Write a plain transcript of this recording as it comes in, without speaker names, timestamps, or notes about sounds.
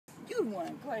You the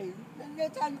one crazy.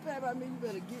 Next time you play about me, you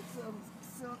better get something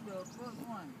the first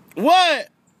one. What?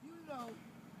 You know.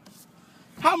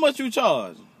 How much you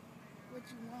charge? What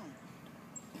you want?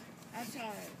 I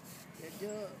charge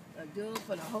a dub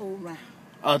for the whole round.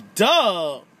 A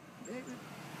dub? Baby.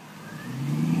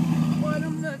 Boy,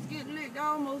 them nuts get licked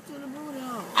almost to the booty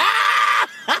hole. Ah!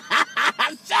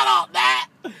 Shut up, Dad!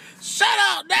 Shut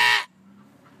up, Dad!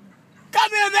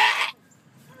 Come here, Dad!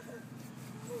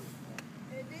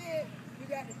 And then you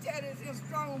got to tear this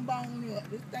Strongbone up.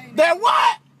 This thing. That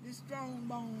what? This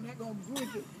Strongbone, that gonna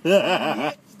grip it.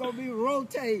 It's gonna be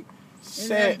rotate.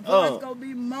 And that voice gonna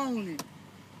be moaning.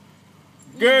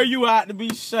 Girl, you ought to be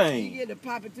You shamed. get to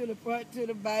pop it to the front, to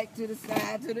the back, to the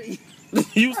side, to the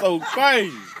You so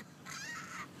crazy.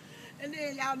 And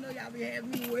then y'all know y'all be having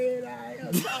me weird I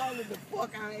am, tall as the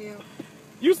fuck I am.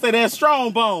 You say that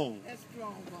Strongbone. That's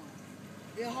Strongbone.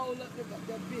 It hold up the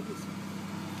biggest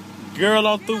one. Girl,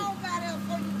 I'm You through. know about that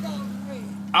before you call it red.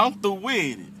 I'm through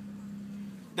with it.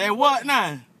 That what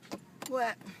now?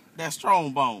 What? That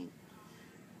Strongbone.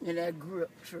 And that grip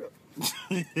trip.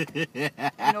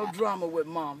 Ain't no drama with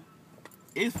mama.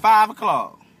 It's 5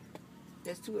 o'clock.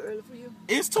 That's too early for you?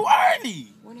 It's too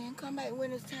early. Well then come back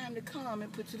when it's time to come and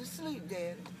put you to sleep,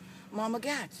 Daddy. Mama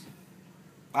got you.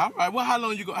 All right. Well, how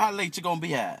late you gonna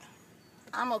be at?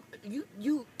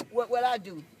 What I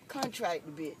do? Contract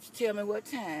the bitch. Tell me what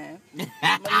time.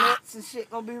 My nuts and shit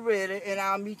gonna be ready, and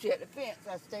I'll meet you at the fence.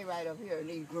 I stay right up here in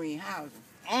these green houses.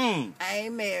 I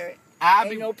ain't married.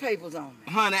 Ain't no papers on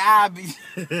me. Honey, I'll be.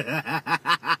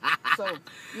 So,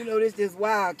 you know this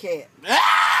wildcat.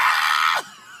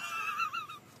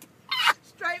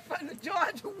 Straight from the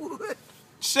Georgia woods.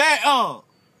 Shut up.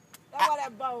 That's why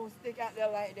that bone stick out there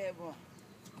like that, boy.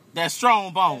 That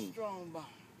Strongbone. That Strongbone.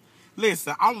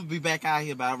 Listen, I'm gonna be back out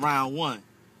here by around 1.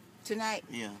 Tonight?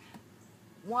 Yeah.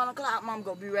 1 o'clock, Mom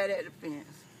gonna be right at the fence.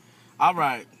 All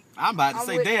right. I'm about to I'm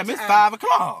say, with damn, the it's time. 5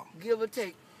 o'clock. Give or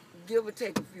take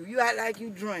a few. You act like you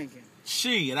drinking.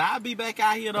 Shit, I'll be back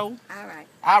out here though. All right.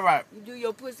 All right. You do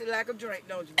your pussy like a drink,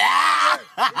 don't you?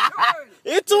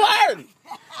 It's too early.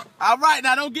 All right,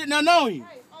 now don't get nothing on you.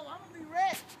 Hey, I'm gonna be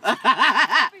ready. I'm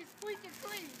gonna be squeaky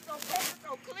clean. So paper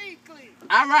so clean.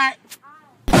 All right.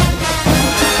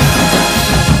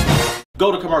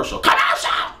 Go to commercial.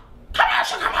 Commercial.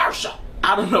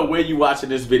 I don't know where you watching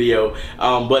this video,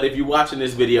 but if you're watching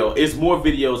this video, it's more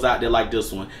videos out there like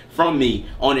this one from me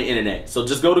on the internet. So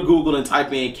just go to Google and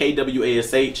type in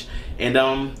KWASH,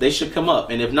 and they should come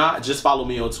up. And if not, just follow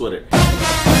me on Twitter.